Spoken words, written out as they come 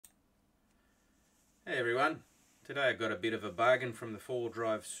Hey everyone, today I got a bit of a bargain from the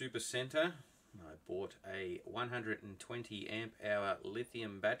 4Drive Super Centre. I bought a 120 amp hour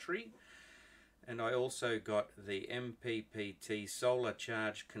lithium battery, and I also got the MPPT solar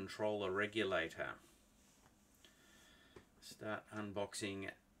charge controller regulator. Start unboxing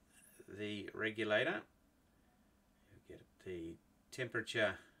the regulator. You get the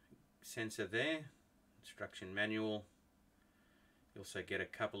temperature sensor there, instruction manual. You also get a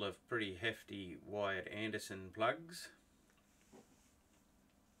couple of pretty hefty wired Anderson plugs.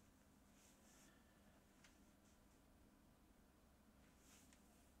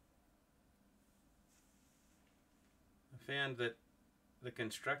 I found that the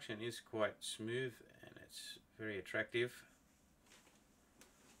construction is quite smooth and it's very attractive.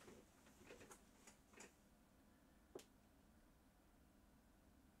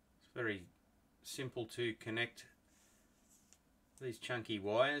 It's very simple to connect these chunky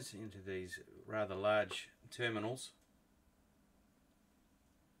wires into these rather large terminals.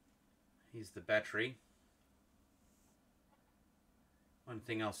 Here's the battery. One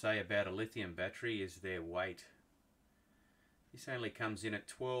thing I'll say about a lithium battery is their weight. This only comes in at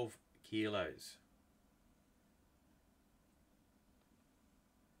 12 kilos.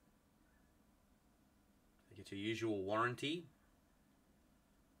 You get your usual warranty,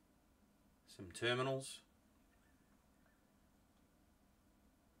 some terminals,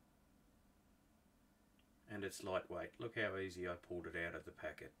 and it's lightweight. Look how easy I pulled it out of the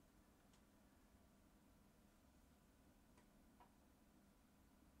packet.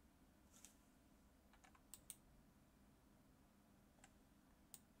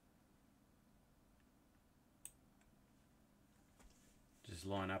 Just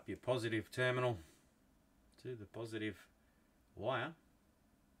line up your positive terminal to the positive wire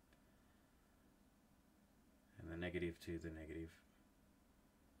and the negative to the negative.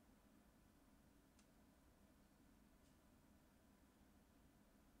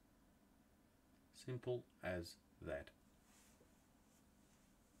 Simple as that.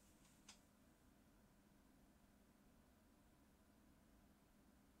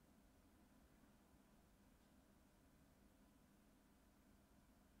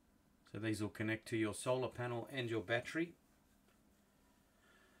 So these will connect to your solar panel and your battery.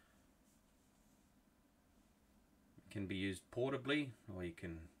 It can be used portably, or you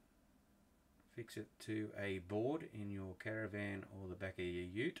can fix it to a board in your caravan or the back of your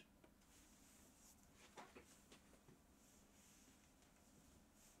ute.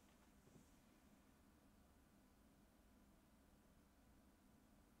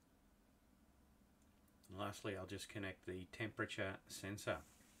 And lastly, I'll just connect the temperature sensor.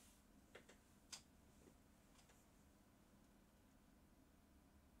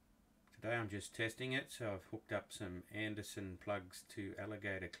 Today I'm just testing it, so I've hooked up some Anderson plugs to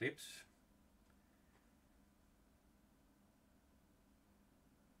alligator clips.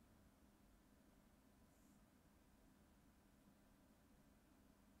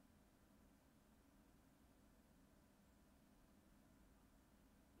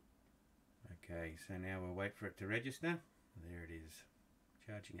 Okay, so now we'll wait for it to register. There it is,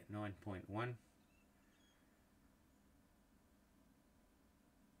 charging at 9.1.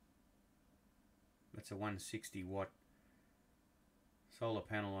 That's a 160 watt solar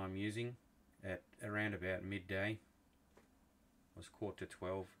panel I'm using at around about midday. It was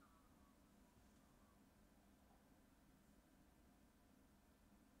 11:45.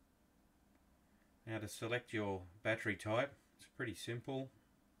 Now to select your battery type, it's pretty simple.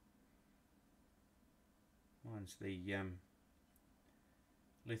 Mine's the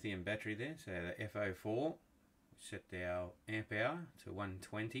lithium battery there, so the FO4. We set our amp hour to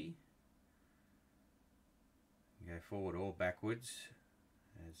 120. Go forward or backwards,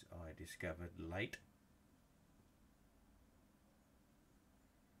 as I discovered late.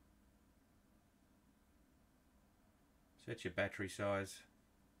 Set your battery size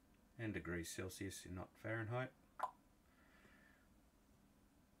and degrees Celsius, not Fahrenheit.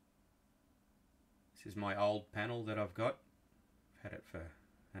 This is my old panel that I've got. I've had it for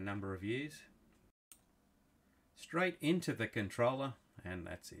a number of years. Straight into the controller, and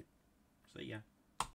that's it. See ya.